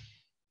there.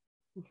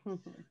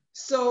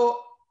 So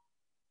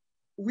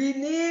we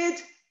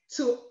need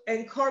to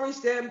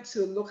encourage them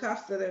to look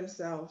after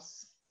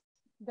themselves.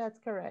 That's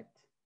correct.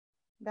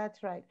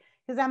 That's right.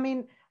 Because I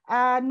mean,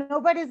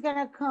 nobody's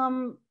gonna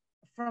come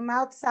from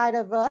outside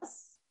of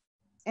us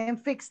and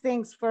fix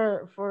things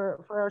for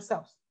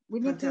ourselves.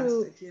 We need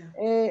Fantastic, to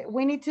yeah.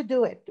 we need to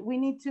do it. We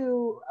need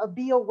to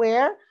be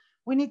aware.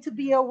 We need to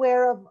be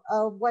aware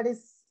of what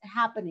is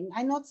happening.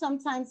 I know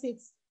sometimes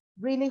it's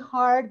really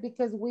hard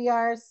because we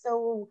are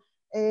so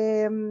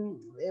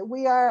we're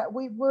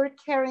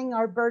carrying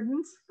our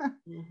burdens.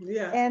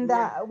 Yeah, And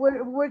yeah.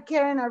 we're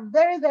carrying our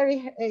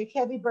very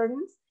heavy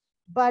burdens,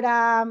 but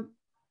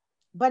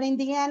in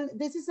the end,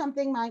 this is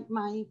something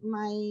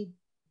my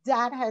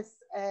dad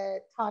has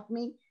taught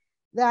me,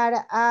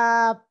 that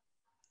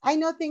I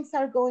know things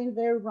are going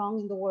very wrong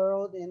in the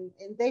world, and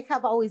they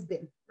have always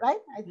been, right?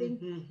 I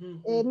think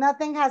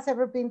nothing has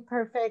ever been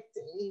perfect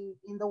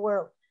in the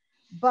world,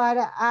 but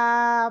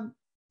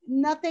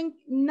nothing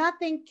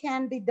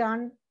can be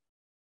done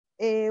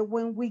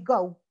when we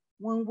go,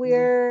 when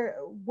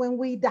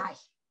we die,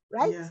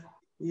 right? Yeah,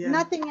 yeah.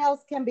 Nothing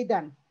else can be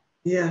done.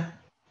 Yeah.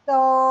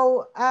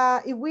 So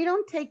if we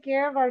don't take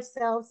care of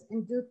ourselves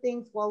and do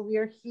things while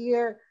we're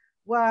here,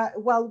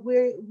 while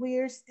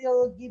we're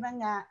still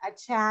given a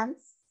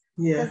chance,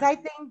 Yeah. because I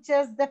think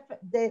just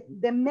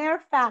the mere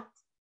fact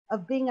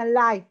of being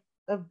alive,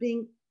 of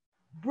being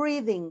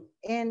breathing,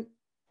 and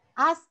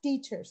as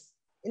teachers,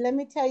 let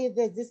me tell you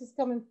this is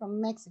coming from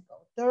Mexico,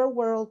 third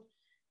world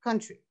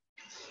country.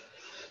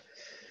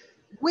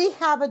 We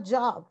have a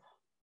job,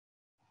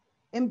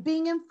 and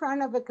being in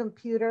front of a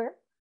computer,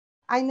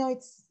 I know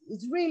it's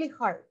really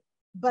hard,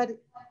 but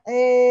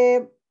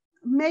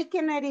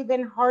making it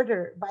even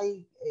harder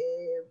by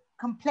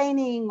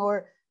complaining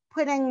or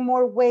putting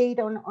more weight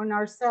on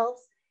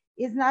ourselves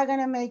is not going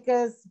to make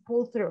us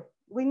pull through.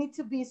 We need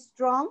to be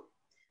strong,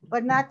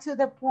 but not to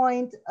the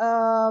point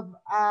of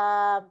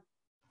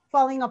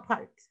falling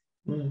apart.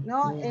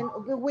 No, and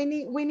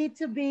we need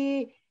to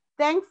be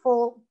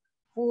thankful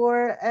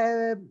for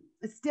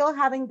still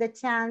having the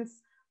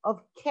chance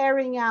of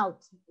carrying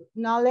out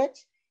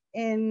knowledge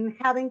and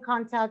having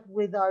contact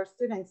with our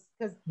students,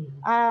 because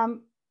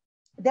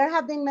there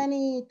have been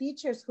many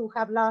teachers who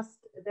have lost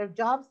their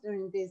jobs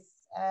during this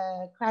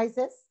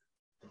crisis,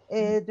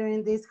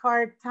 during this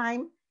hard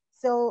time.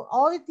 So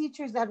all the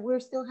teachers that we're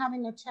still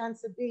having a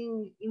chance of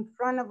being in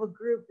front of a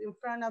group, in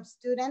front of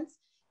students,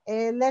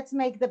 let's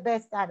make the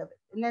best out of it.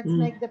 Let's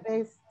make the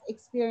best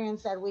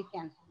experience that we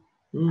can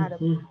out of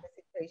the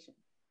situation.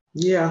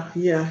 Yeah,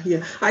 yeah,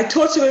 yeah. I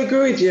totally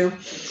agree with you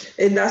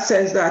in that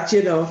sense that,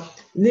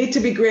 need to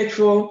be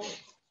grateful.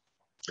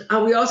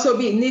 And we also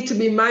need to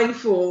be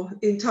mindful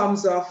in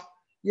terms of,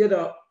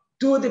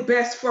 do the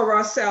best for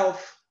ourselves,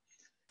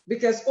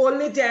 because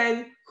only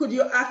then could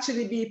you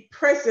actually be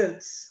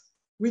present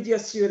with your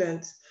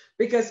students.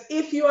 Because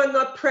if you are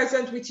not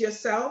present with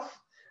yourself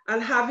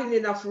and having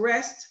enough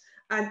rest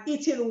and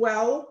eating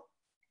well,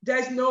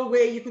 there's no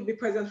way you could be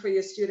present for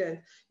your student.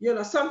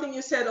 Something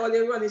you said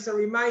earlier on is a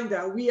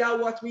reminder. We are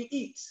what we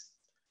eat.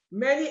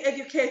 Many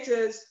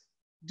educators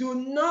do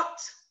not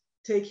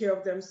take care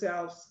of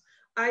themselves.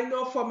 I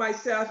know for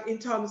myself, in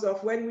terms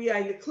of when we are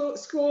in the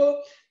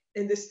school,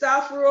 in the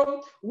staff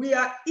room, we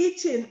are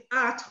eating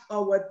at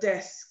our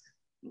desk.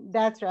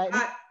 That's right.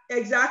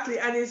 Exactly.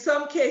 And in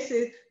some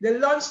cases, the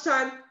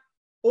lunchtime,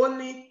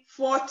 only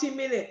 40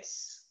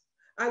 minutes.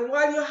 And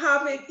while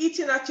you're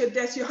eating at your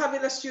desk, you're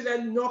having a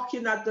student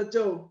knocking at the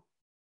door.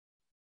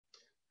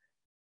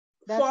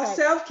 For right.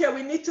 Self-care,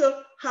 we need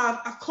to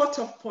have a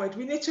cutoff point.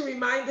 We need to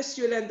remind the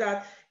student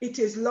that it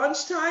is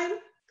lunchtime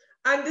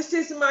and this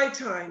is my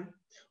time.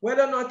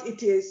 Whether or not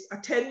it is a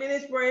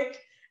 10-minute break,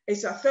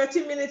 it's a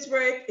 30-minute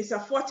break, it's a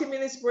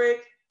 40-minute break.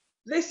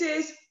 This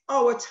is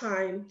our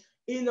time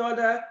in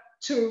order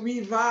to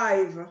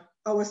revive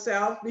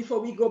ourselves before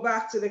we go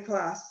back to the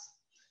class.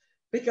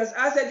 Because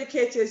as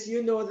educators,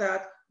 you know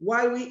that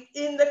while we're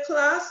in the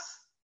class,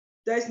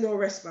 there's no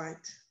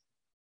respite.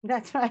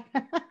 That's right.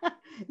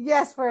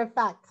 Yes, for a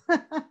fact.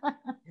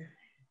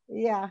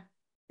 Yeah.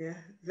 Yeah,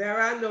 there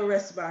are no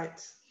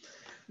respites.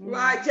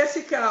 Right,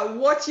 Jessica,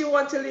 what you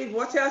want to leave?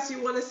 What else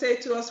you want to say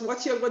to us?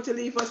 What you're going to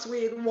leave us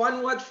with?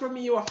 One word from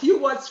you, a few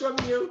words from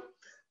you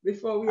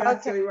before we Okay,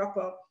 actually wrap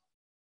up.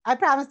 I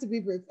promise to be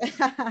brief.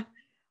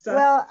 So,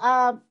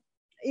 Well,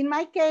 in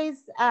my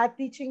case,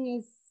 teaching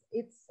is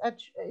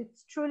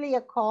it's truly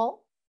a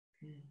call.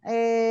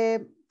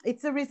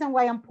 It's the reason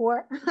why I'm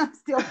poor. I'm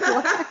still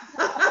poor.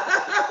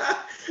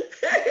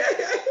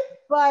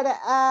 But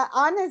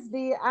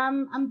honestly,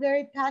 I'm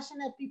very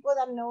passionate. People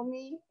that know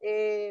me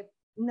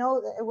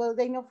know, well,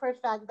 they know for a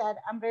fact that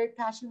I'm very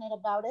passionate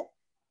about it,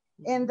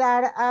 and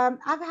that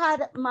I've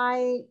had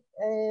my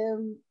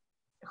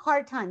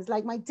hard times,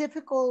 like my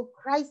difficult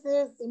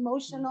crisis,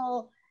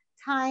 emotional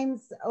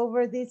times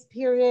over this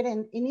period,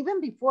 and even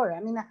before. I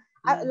mean,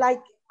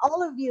 like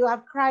all of you,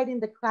 I've cried in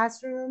the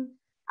classroom.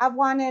 I've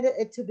wanted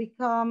it to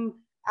become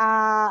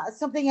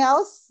something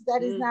else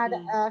that is not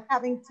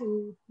having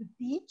to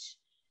teach.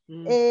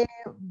 Uh,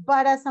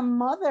 but as a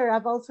mother,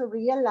 I've also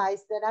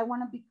realized that I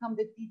want to become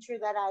the teacher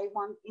that I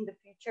want in the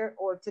future,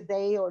 or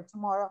today or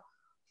tomorrow,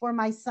 for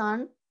my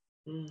son.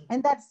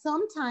 And that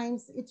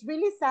sometimes it's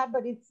really sad,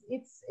 but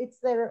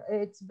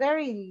it's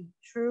very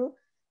true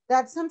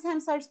that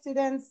sometimes our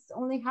students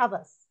only have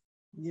us.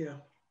 yeah.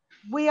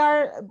 We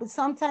are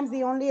sometimes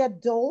the only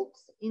adult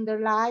in their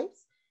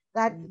lives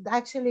that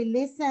actually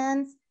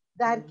listens,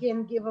 that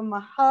can give them a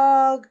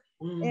hug.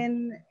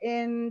 And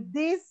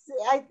this,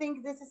 I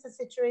think this is a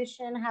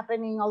situation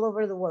happening all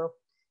over the world.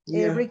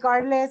 Yeah.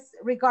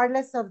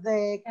 Regardless of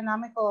the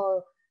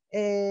economical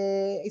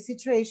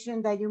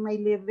situation that you may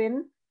live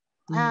in,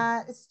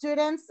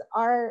 students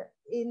are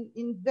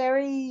in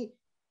very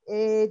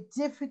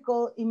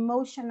difficult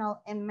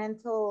emotional and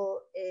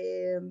mental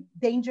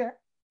danger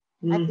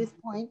at this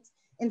point,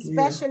 and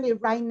especially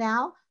right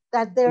now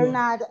that they're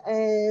not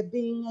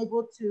being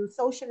able to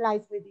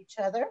socialize with each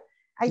other.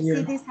 I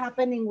see this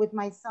happening with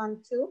my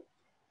son too.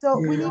 So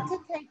we need to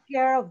take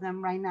care of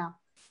them right now.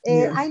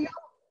 I know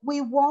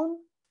we won't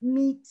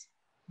meet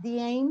the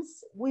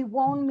aims, we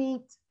won't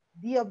meet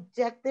the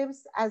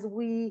objectives as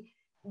we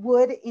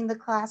would in the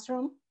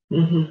classroom.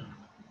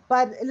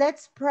 But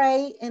let's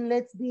pray and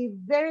let's be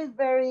very,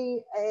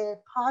 very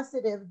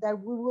positive that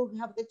we will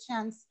have the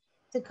chance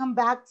to come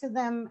back to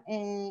them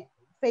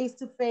face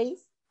to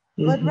face.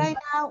 But right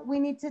now, we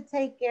need to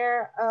take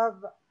care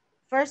of,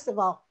 first of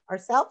all,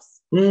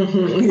 ourselves.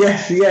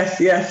 Yes, yes,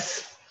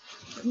 yes.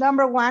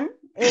 Number one,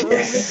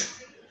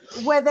 Yes.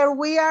 whether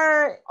we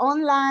are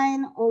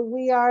online or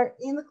we are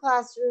in the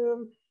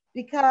classroom,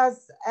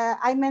 because as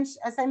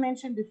I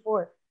mentioned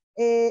before,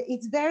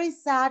 it's very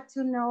sad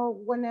to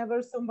know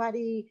whenever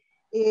somebody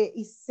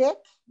is sick,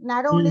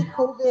 not only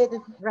COVID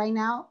right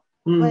now,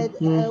 but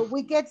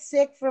we get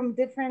sick from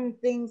different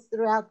things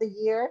throughout the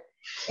year.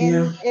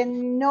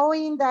 And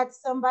knowing that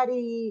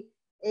somebody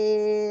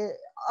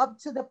up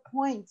to the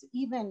point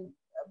even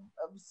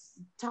of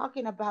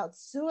talking about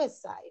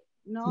suicide,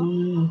 no,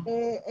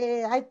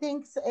 I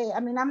think, I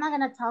mean, I'm not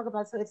going to talk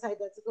about suicide.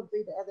 That's a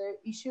complete other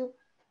issue.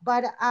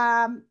 But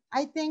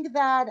I think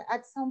that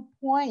at some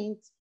point,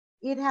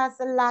 it has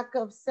a lack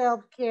of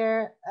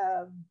self-care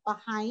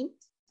behind.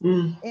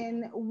 And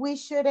we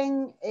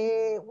shouldn't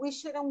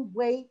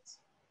wait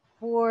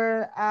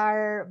for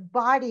our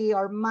body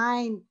or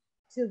mind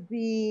to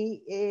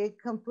be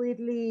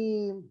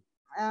completely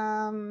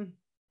um,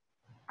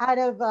 out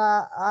of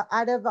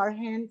our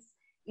hands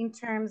in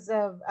terms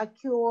of a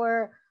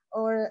cure,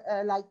 or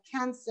like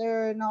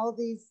cancer and all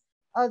these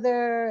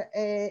other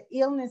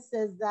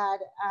illnesses that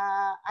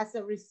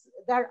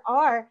that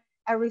are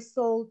a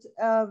result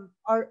of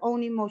our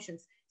own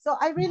emotions. So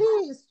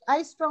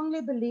I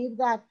strongly believe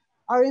that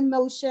our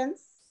emotions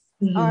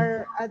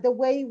are the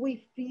way we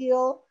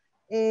feel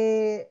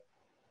uh,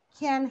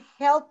 can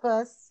help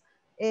us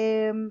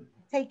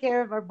take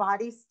care of our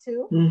bodies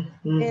too.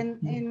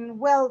 And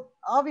well,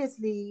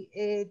 obviously,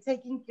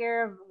 taking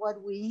care of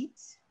what we eat,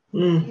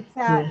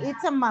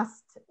 it's a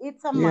must.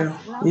 It's a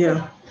must. No,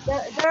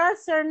 because there are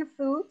certain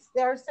foods.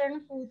 There are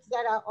certain foods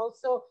that are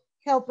also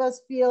help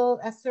us feel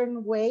a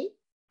certain way.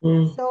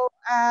 So,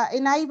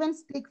 and I even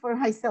speak for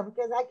myself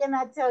because I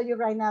cannot tell you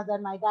right now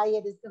that my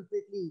diet is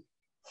completely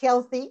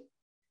healthy.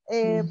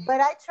 But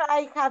I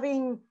try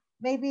having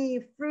maybe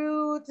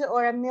fruit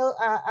or a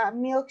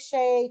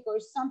milkshake or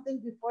something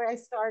before I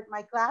start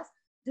my class.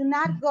 Do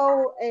not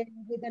go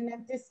with an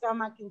empty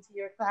stomach into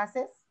your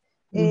classes.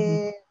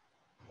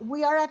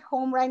 We are at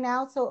home right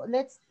now, so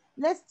let's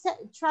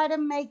try to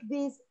make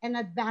this an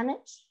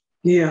advantage.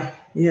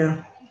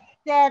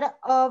 Instead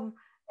of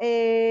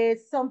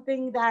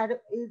something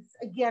that is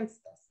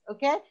against us.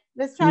 Okay,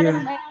 let's try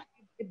to make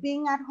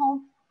being at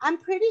home. I'm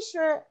pretty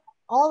sure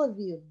all of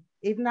you,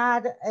 if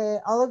not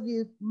all of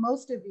you,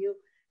 most of you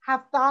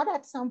have thought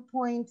at some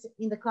point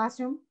in the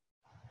classroom,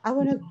 I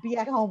want to be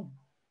at home.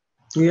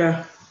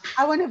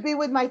 I want to be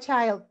with my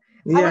child.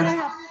 I want to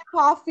have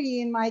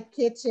coffee in my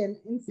kitchen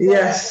instead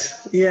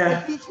of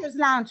the teacher's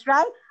lounge,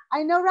 right?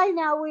 I know right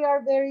now we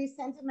are very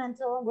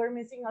sentimental and we're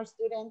missing our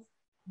students,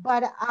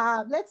 but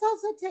let's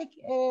also take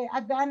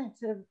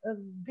advantage of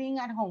being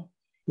at home,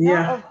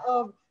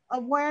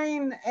 of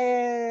wearing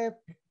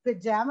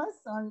pajamas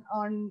on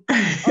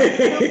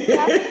Zoom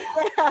classes.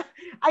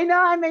 I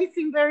know I may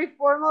seem very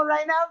formal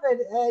right now, but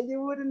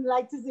you wouldn't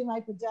like to see my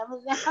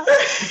pajamas now.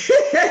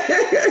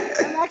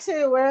 I'm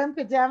actually wearing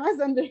pajamas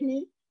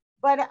underneath,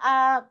 but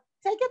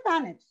take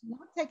advantage. You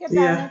know, take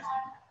advantage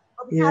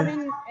of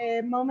having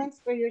moments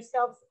for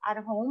yourselves at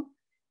home,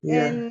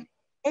 and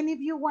if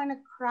you want to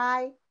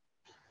cry,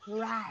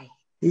 cry.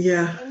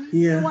 And if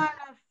you want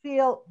to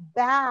feel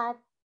bad,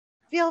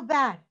 feel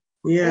bad.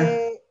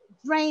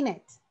 Drain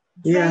it.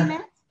 Drain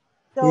it.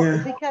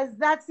 So because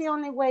that's the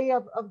only way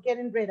of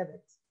getting rid of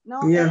it. No,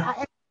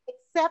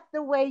 accept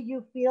the way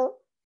you feel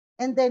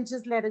and then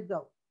just let it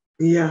go.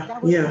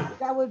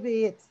 That would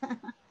be it.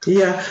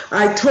 Yeah,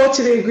 I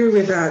totally agree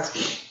with that.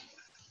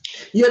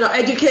 You know,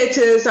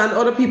 educators and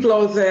other people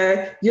out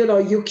there, you know,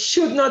 you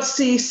should not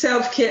see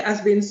self-care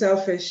as being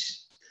selfish.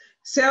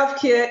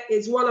 Self-care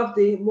is one of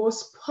the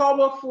most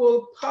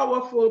powerful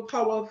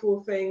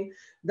thing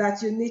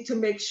that you need to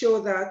make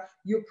sure that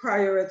you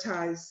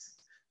prioritize.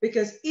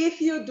 Because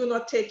if you do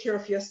not take care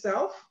of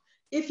yourself,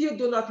 if you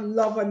do not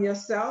love on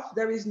yourself,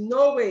 there is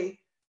no way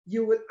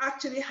you will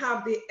actually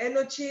have the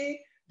energy,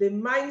 the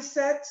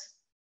mindset,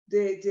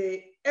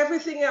 the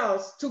everything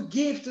else to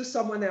give to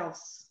someone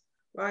else,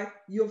 right?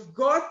 You've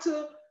got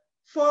to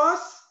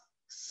first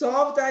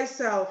solve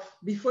thyself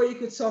before you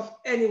could solve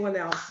anyone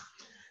else.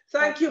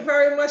 Thank you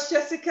very much,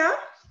 Jessica.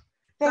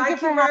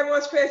 Thank you very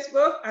much,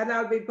 Facebook. And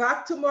I'll be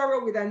back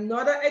tomorrow with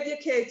another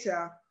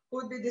educator who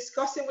will be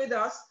discussing with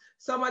us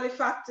some of the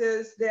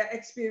factors they're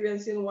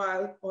experiencing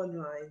while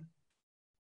online.